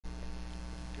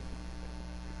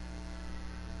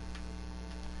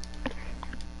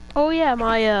Oh yeah,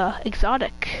 my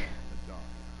exotic.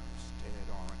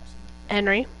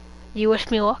 Henry, you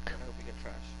wish me luck. I hope you get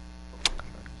trash. Hope you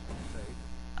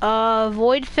get trash.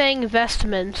 Void Fang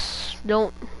vestments.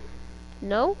 Don't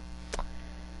no?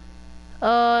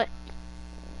 Uh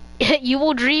you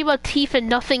will dream of teeth and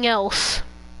nothing else.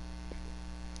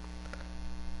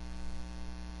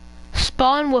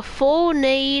 Spawn with full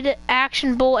nade,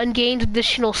 action bolt, and gains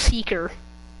additional seeker.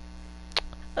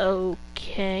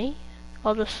 Okay.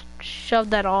 I'll just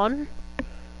shove that on.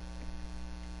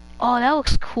 Oh, that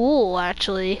looks cool,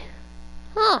 actually.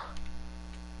 Huh.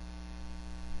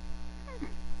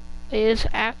 Is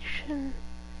action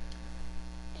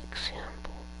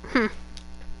example.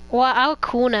 Well, I look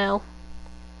cool now.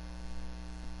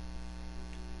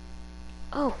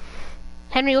 Oh.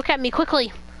 Henry, look at me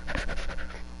quickly.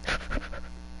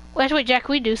 Wait, Jack,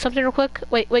 can we do something real quick?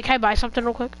 Wait, can I buy something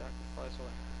real quick?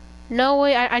 No,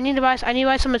 wait, I need to buy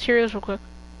some materials real quick.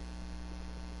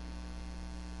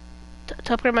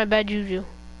 To upgrade my bad juju.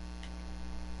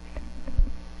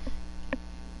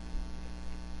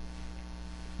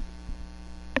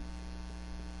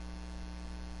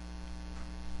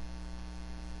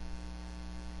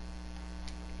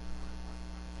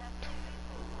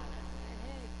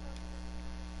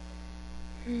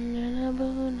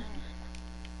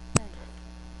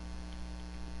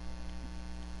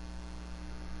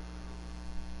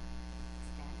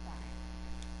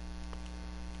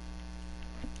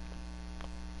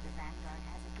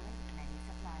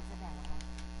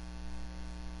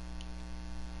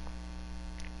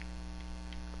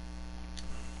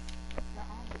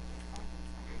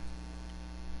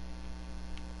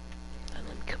 And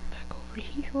then come back over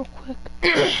here real quick.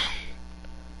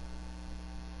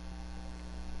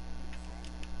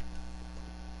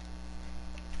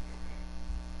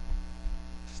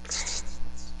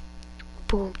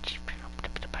 Boom.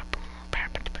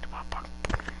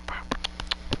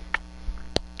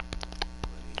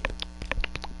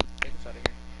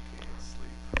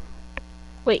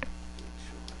 Wait.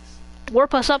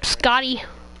 Warp us up, Scotty.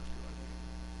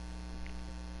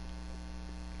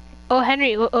 Oh,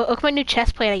 Henry, look at my new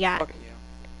chest plate I got. Fuck you.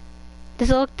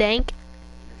 Does it look dank?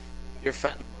 You're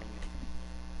fat.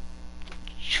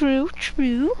 True.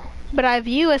 But I have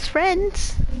you as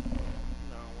friends. No,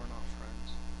 we're not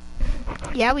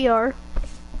friends. Yeah, we are.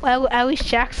 Well, at least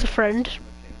Jack's a friend.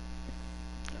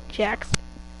 Jack's.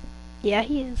 Yeah,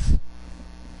 he is.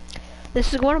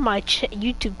 This is one of my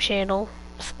YouTube channel,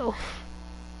 so.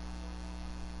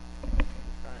 I'm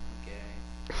gay.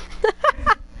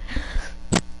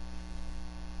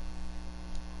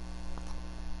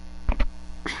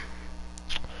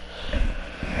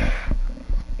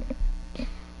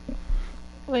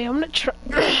 Wait, I'm gonna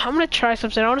try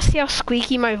something. I wanna see how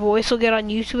squeaky my voice will get on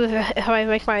YouTube if I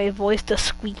make my voice the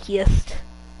squeakiest.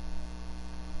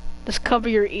 Just cover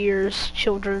your ears,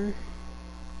 children.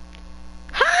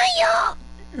 Hiya!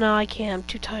 No, I can't. I'm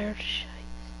too tired.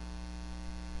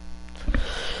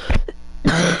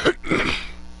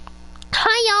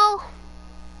 Hi, y'all.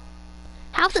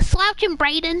 How's the slouching,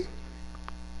 Brayden?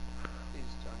 Please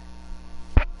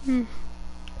die. Hmm.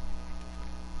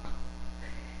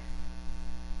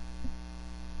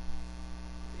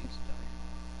 Please die.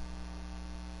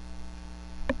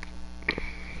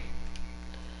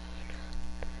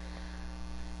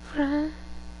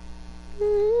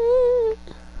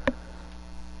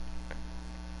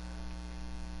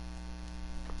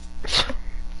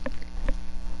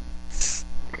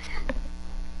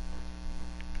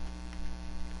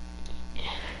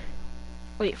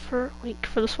 Wait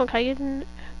for this one. Can I get in?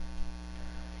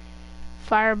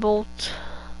 Firebolt.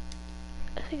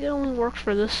 I think it only works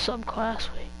for this subclass.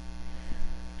 Wait.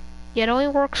 Yeah, it only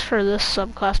works for this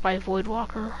subclass by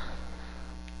Voidwalker.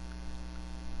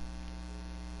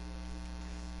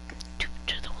 To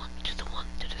the 1,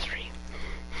 to the 3.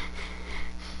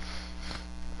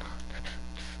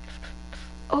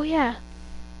 Oh yeah.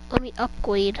 Let me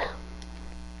upgrade.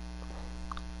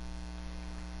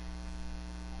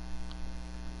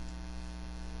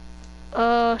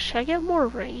 Should I get more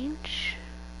range?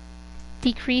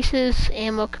 Decreases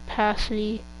ammo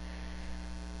capacity.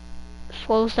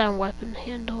 Slows down weapon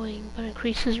handling, but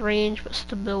increases range but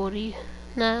stability.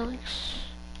 Nice.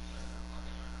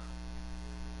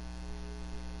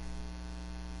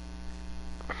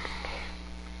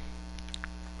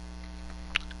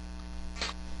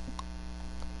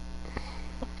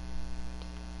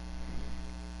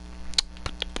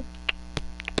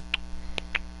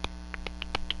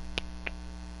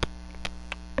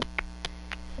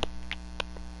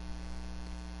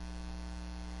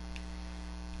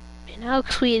 Now,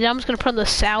 sweet. Now I'm just gonna put on the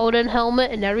Saladin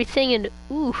helmet and everything, and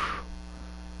oof.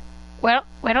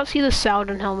 I don't see the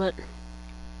Saladin helmet.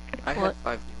 I What? had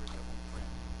 5 viewers at one point.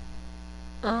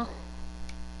 Oh.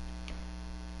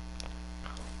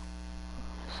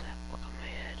 What's that look on my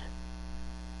head?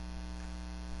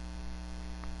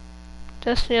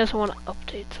 Destiny doesn't want to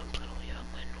update something. Oh yeah,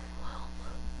 my normal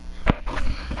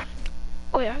helmet.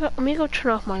 Oh yeah, let me go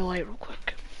turn off my light real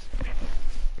quick.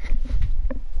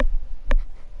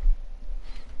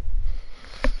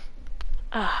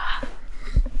 Ah.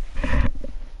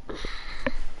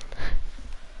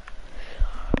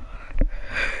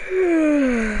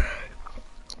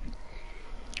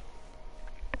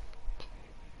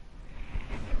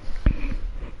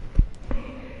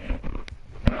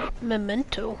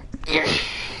 Memento.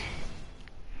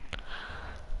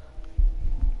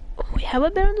 We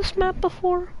haven't been on this map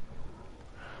before?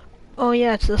 Oh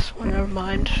yeah, it's this one, never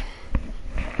mind.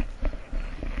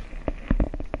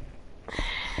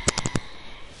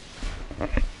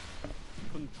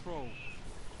 Control.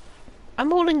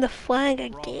 I'm holding the flag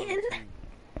again. Bravo team.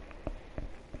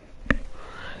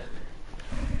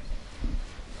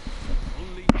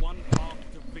 Only one path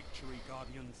to victory,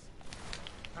 Guardians.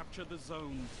 Capture the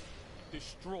zones.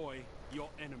 Destroy your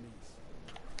enemies.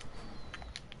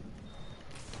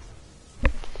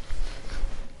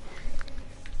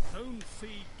 Zone C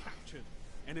captured.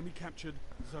 Enemy captured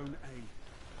Zone A.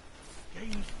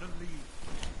 Gains the lead.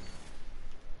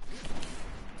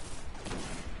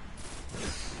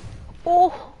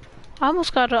 Oh, I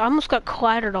almost got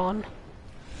clattered on.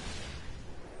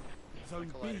 Zone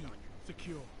B collided on you.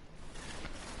 secure.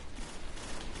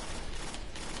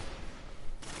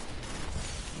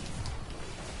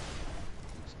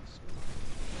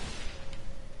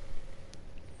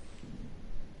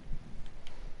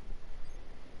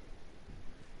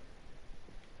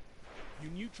 You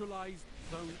neutralized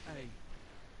Zone A.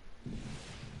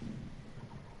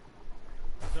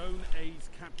 Zone A's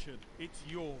captured. It's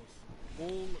yours.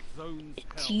 All zones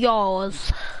It's held.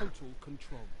 yours. Total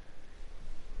control.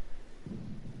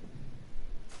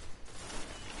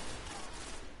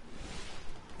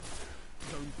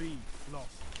 Zone B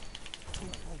lost. 2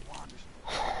 for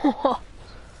 1.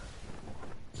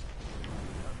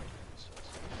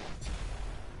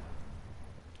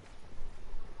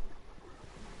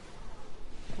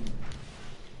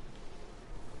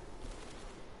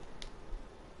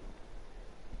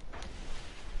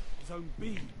 Zone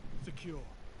B secure.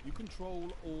 You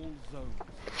control all zones.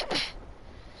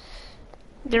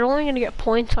 They're only gonna get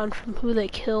points on from who they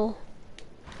kill.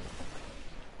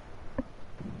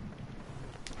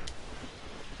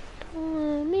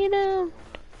 Me down.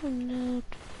 No.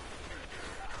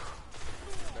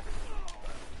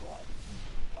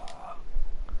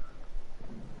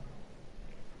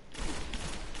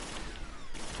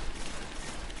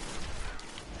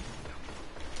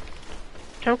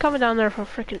 I'm coming down there for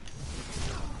freaking.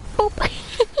 Boop.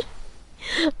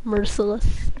 Merciless.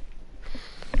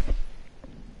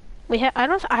 I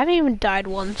haven't even died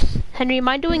once. Henry, am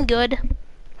I doing good?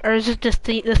 Or is it just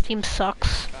this team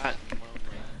sucks? Fat and lonely.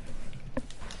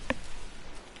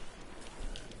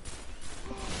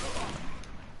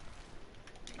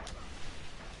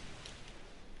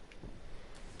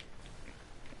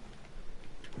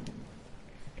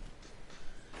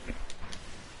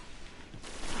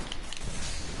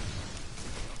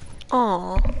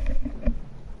 Aw.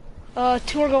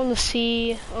 2 are going to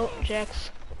C. Oh, Jax.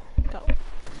 Go. I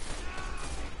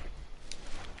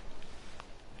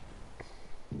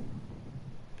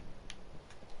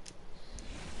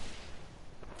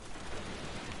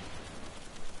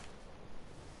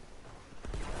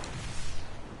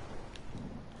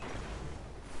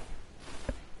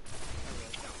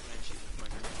really can't manage you with my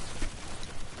grenades.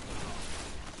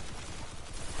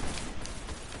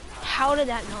 How did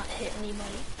that not hit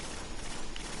anybody?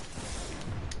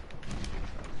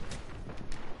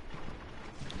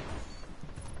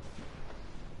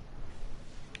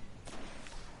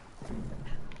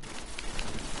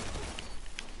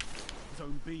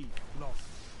 Zone B lost.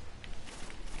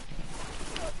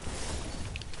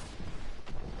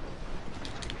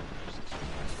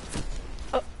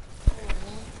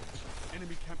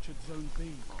 Enemy captured Zone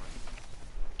B.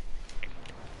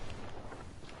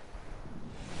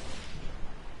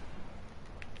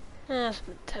 It's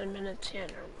been 10 minutes, yeah,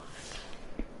 never mind.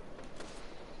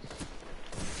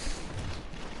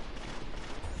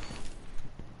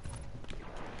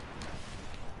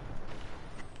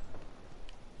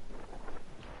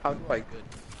 How do I good?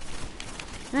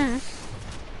 Hmm.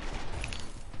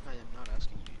 I am not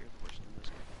asking you. You're the worst in this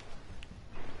game.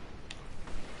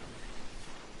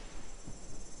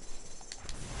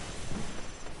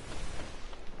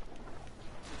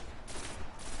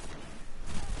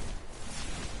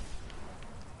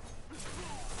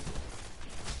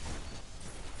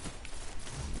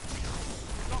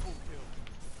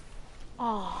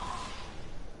 Oh.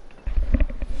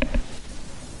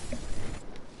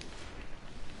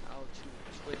 How to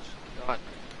switch gun.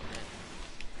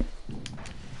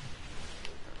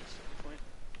 Point.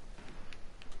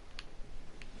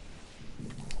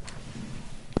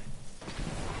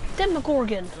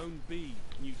 Demogorgon. Zone B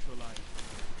neutralized.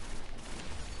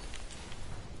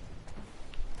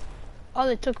 Oh,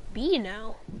 they took B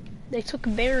now. They took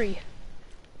Berry.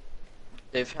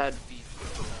 They've had beef.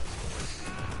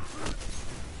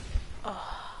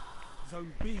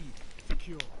 Zone B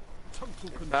secure. Total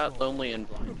control. Fat, lonely, and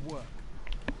blind. Good work.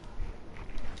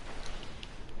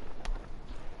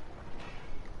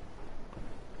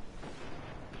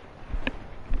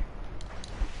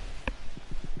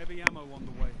 Heavy ammo on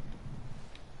the way.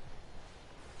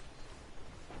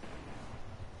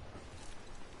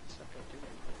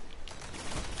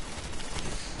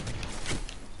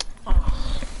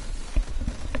 Oh.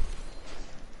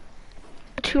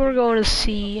 Two are going to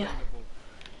C.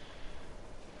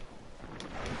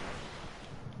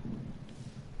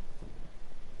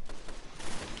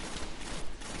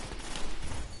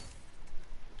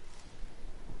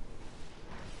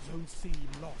 Zone C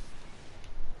lost.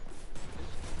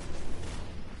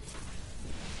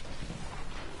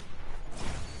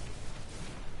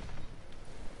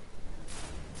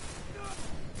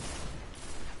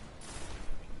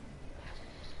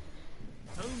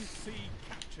 Zone C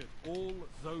captured. All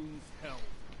zones held.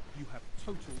 You have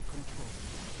total control.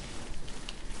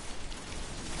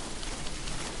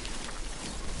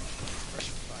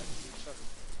 Pressure 5, 7.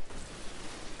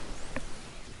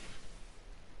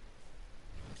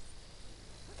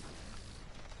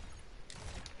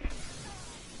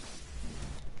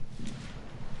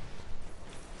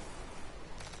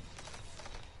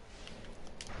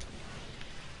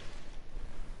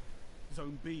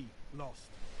 Zone B lost.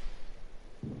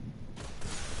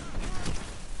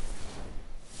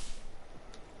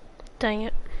 Dang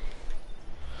it.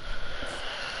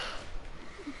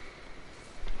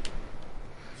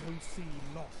 Zone C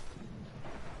lost.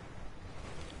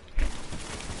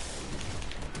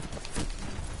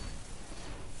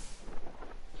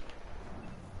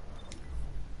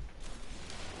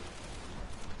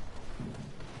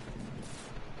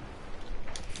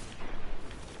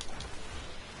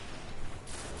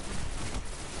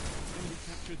 Enemy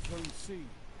captured Zone C.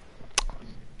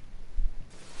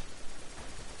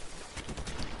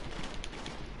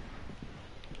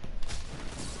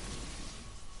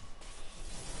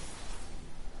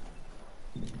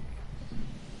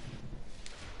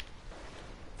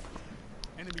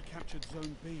 Enemy captured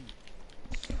Zone B.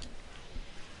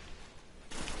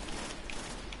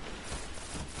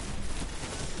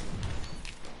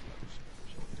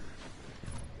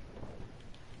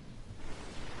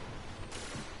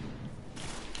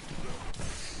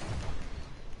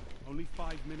 Only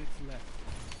 5 minutes left.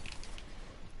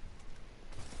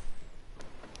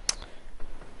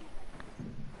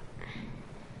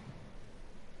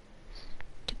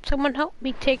 Can someone help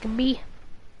me take B?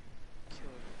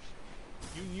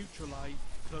 You neutralized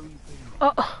Zone B.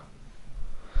 Oh.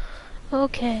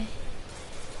 Okay.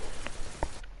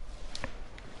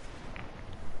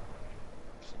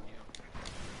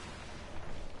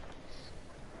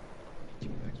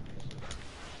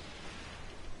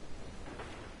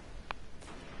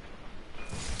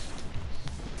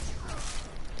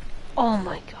 Oh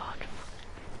my god.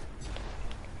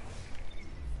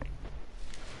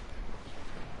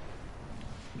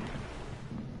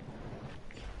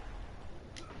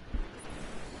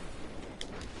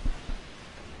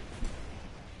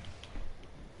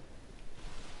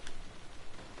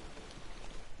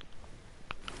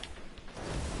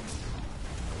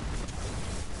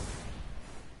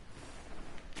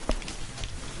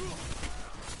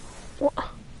 What?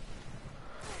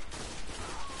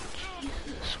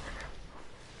 Jesus.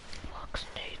 Fox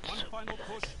nades. One final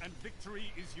push and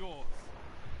victory is yours.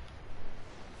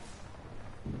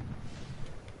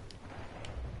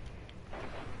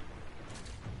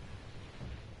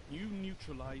 You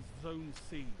neutralized Zone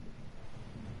C.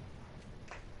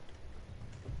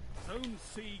 Zone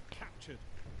C captured.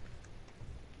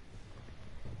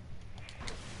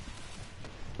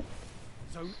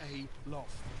 Zone A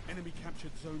lost. Enemy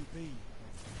captured Zone B.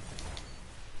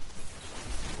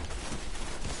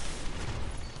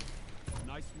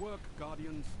 Nice work,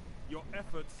 Guardians. Your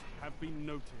efforts have been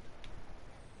noted.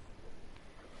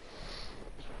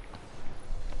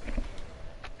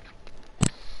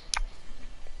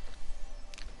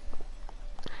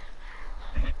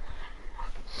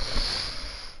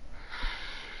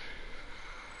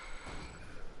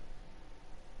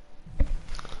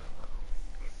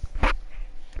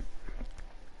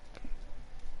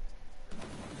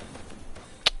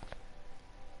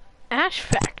 Ash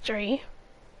Factory.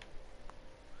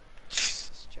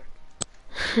 Jesus,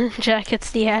 Jack. Jack,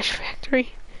 it's the Ash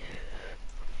Factory.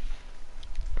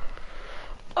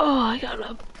 Oh, I got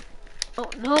a... Oh,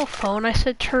 no, phone. I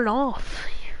said turn off.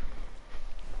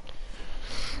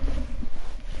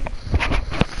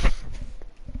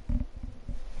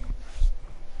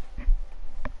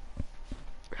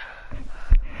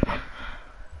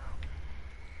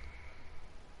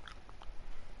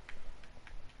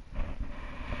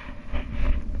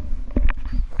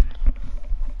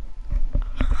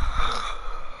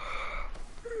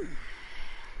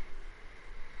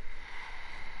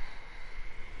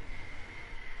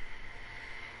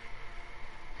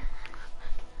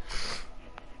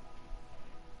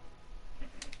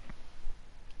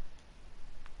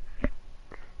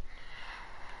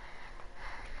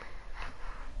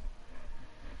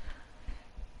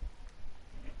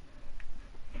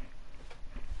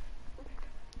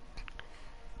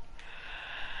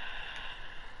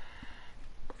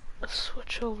 Let's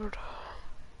switch over to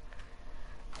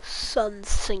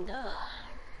Sunsinger.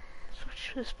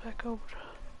 Switch this back over to...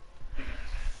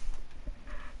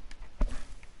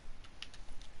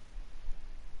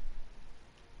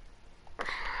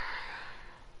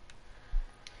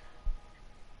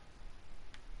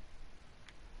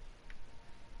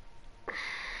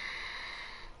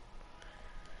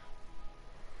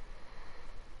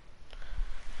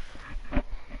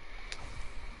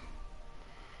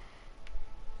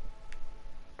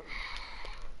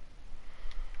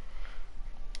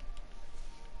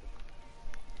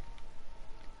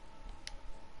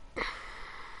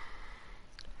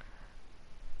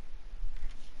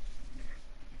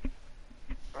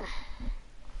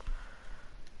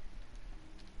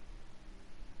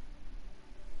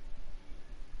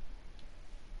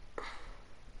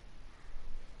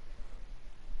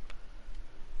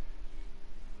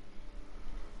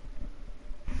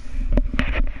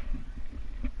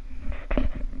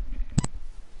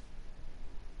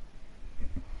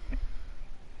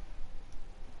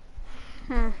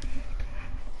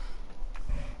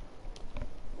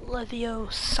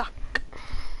 Levio suck.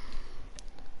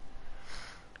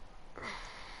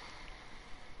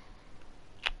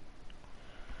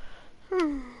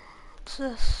 What's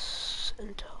this?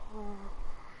 Until...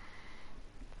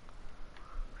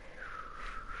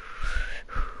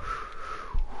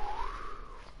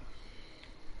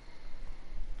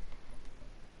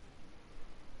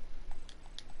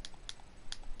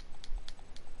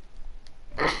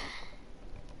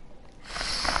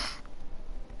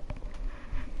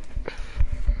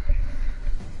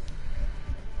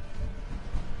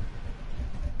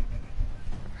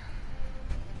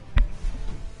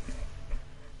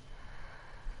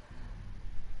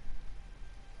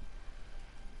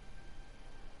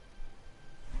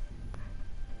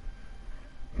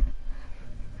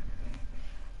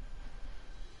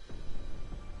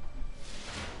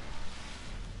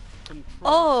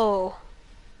 Oh!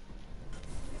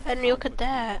 I didn't look at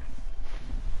that.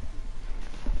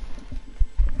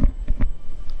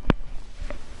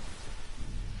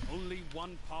 Only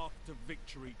one path to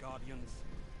victory, Guardians.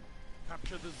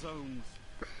 Capture the zones.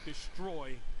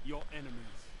 Destroy your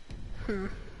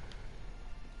enemies.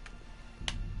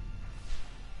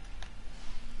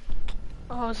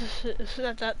 Oh, is this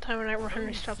at that time of night where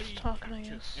Henry stops talking, I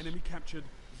guess. Enemy captured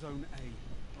Zone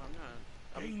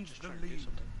A. I'm Gained just the trying to do lead.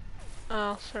 something.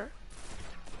 Oh, sir.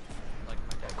 Like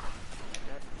my dad.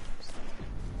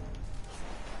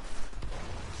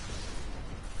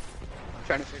 I'm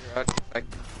trying to figure out if I can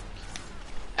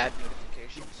add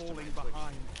notifications to my Falling Twitch.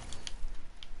 behind.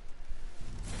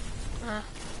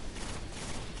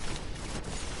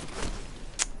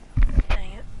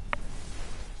 Dang it.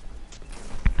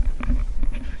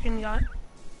 Freaking got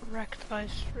wrecked by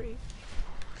street.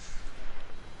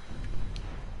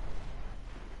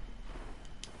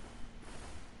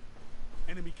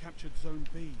 Enemy captured Zone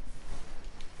B.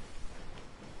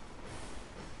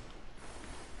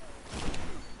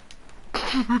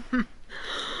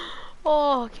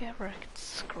 Oh, get wrecked,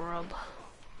 scrub.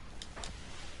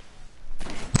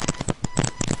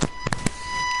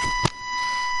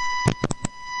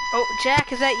 Oh,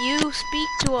 Jack, is that you? Speak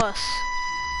to us.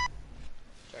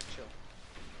 Jack, chill.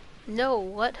 No,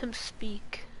 let him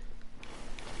speak.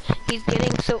 He's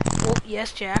getting so... Oh,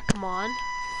 yes, Jack, come on.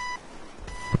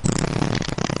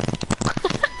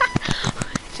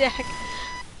 Jack,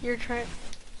 you're trying...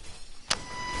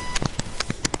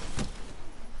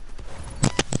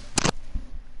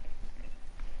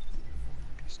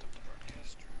 Stop the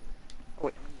broadcast. Oh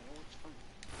wait, no, it's fine.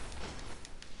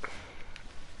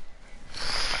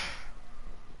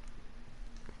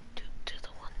 To the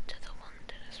one, to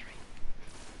this right.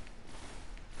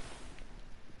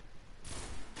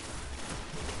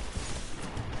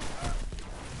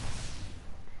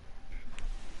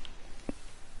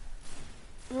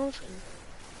 1,000.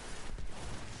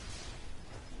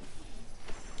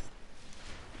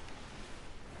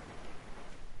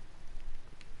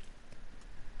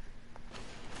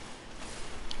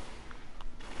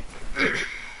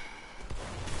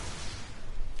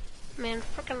 Man,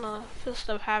 frickin' Fist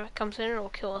of Havoc comes in and it'll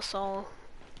kill us all.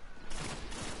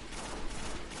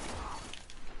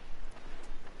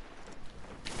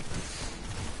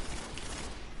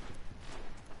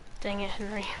 Dang it,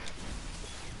 Henry.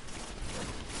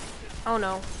 Oh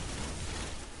no.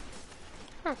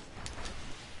 Huh.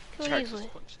 Kill it easily.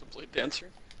 Just punched the Blade Dancer.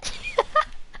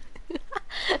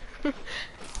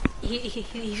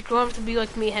 He's growing up to be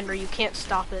like me, Henry. You can't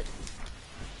stop it.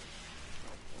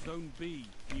 Zone B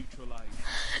neutralized.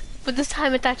 But this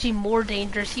time it's actually more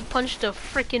dangerous. He punched a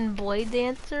frickin' Blade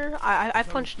Dancer. I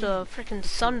punched a frickin'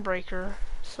 Sunbreaker.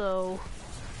 So...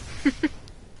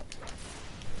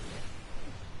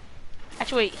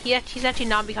 Actually, wait. He's actually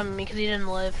not becoming me because he didn't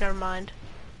live. Never mind.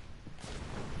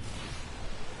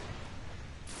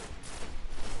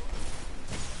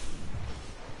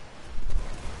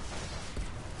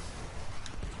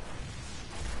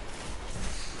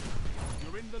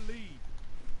 You're in the lead.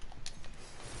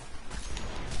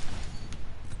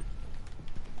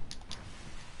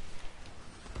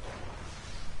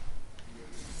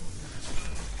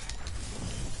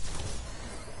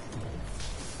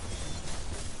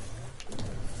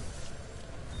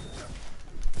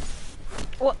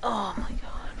 What? Oh my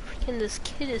god. Freaking this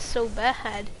kid is so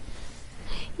bad.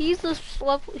 He's a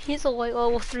light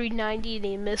level 390 and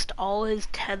he missed all his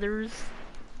tethers.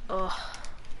 Ugh.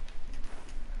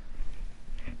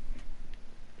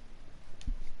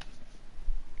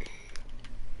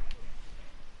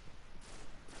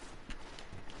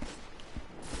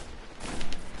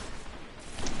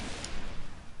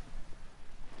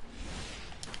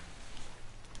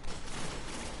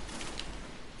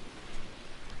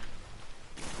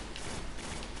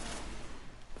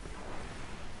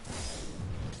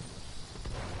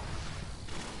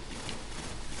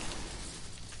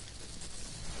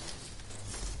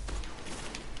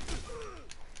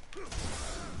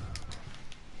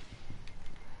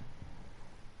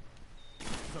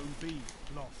 Zone B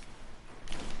lost.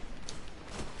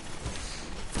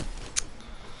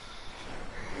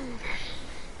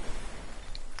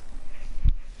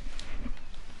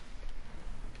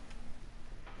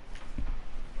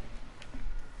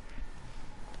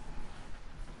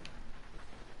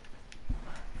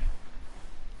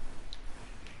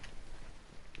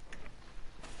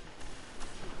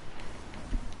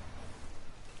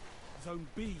 Zone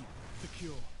B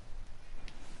secure.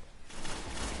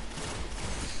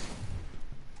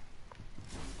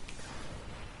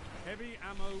 Heavy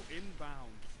ammo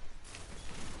inbound.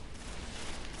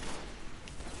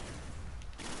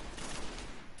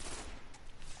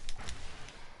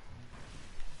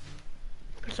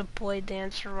 There's a Blade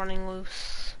Dancer running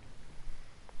loose.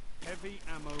 Heavy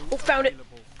ammo Oh, found it.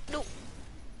 available.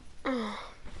 No.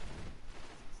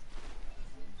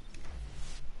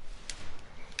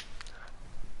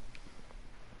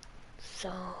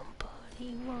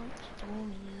 Somebody once told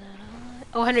me that I...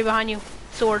 Oh, Henry, behind you.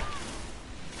 Sword.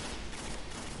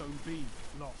 Zone B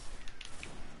lost.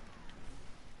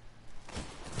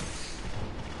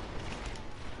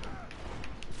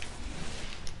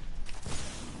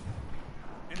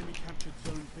 Enemy captured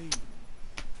Zone B.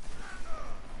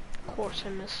 Of course I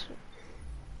missed it.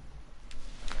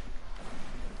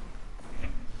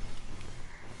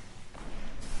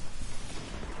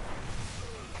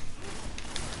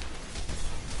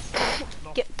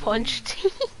 Get punched.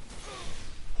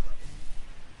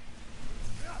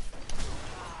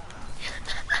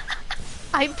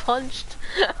 I punched.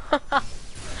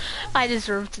 I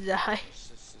deserve to die.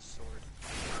 This is his sword.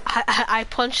 I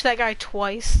punched that guy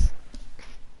twice.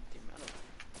 The amount of...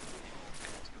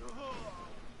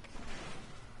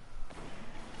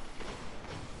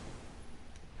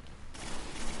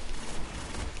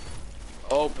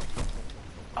 Oh,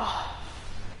 Oh.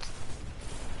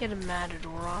 Get a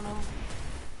Matador on him.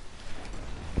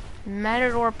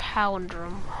 Matador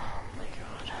Palindrome. Oh my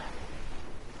god.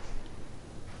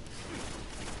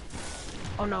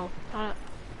 Oh no. I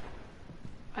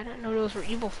didn't know those were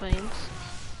evil things.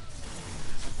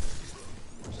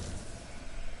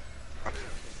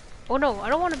 Oh no, I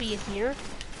don't want to be in here.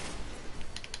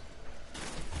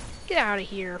 Get out of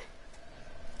here.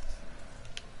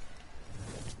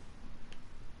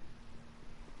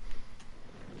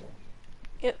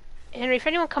 Henry, if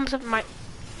anyone comes up in my...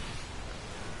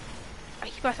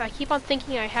 I keep on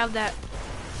thinking I have that...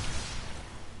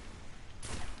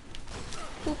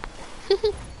 Boop.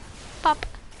 Pop.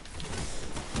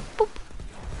 Boop.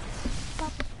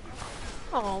 Pop.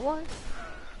 Oh, Oh, what?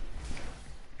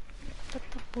 What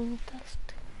the boom dust?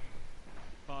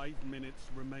 5 minutes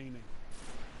remaining.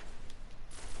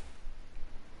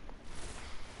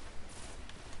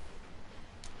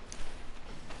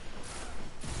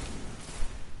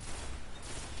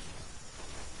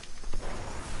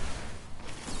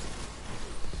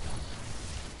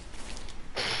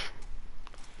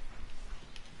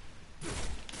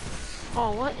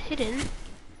 Oh, what? Hidden?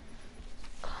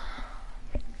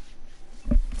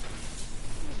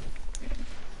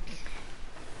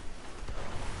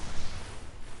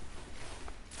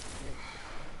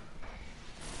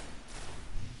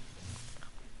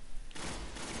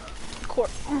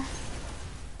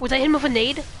 Was I hit him with a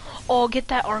nade? Oh, get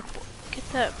that arc. Get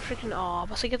that freaking. Oh, I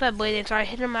was get that blade. Sorry, I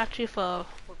hit him actually with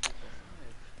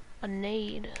a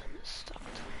nade. Stuck.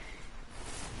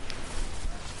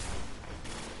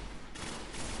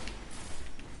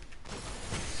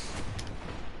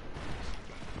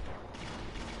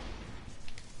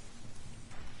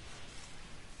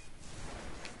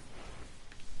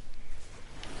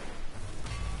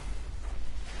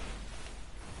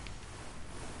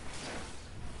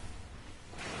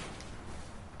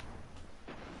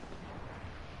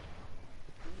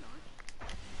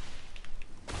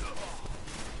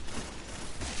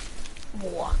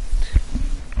 What?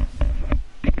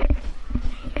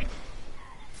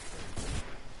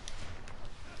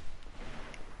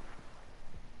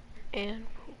 And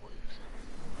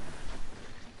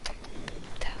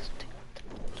fantastic.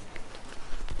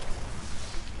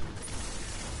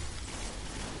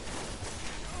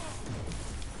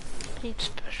 Need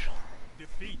special.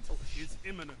 Defeat is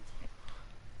imminent.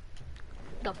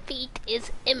 Defeat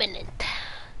is imminent.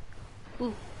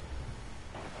 Ooh.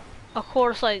 Of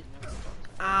course, like,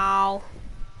 ow.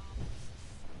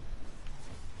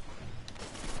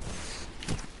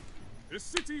 The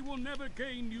city will never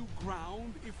gain new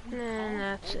ground if we can't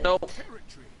That's it. Nope.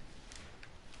 territory.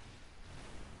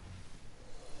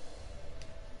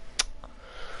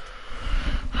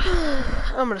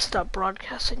 I'm gonna stop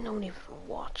broadcasting. No one even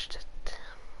watched it.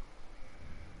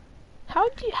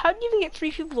 How'd you even get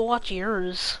 3 people to watch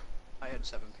yours? I had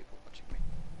 7 people watching me.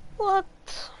 What?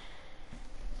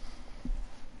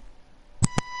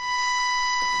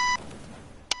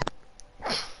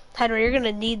 Henry, you're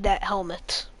gonna need that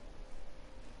helmet.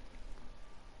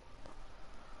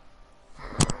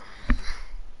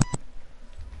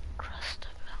 Crest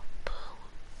of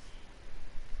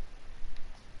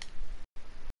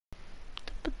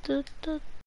Elbow.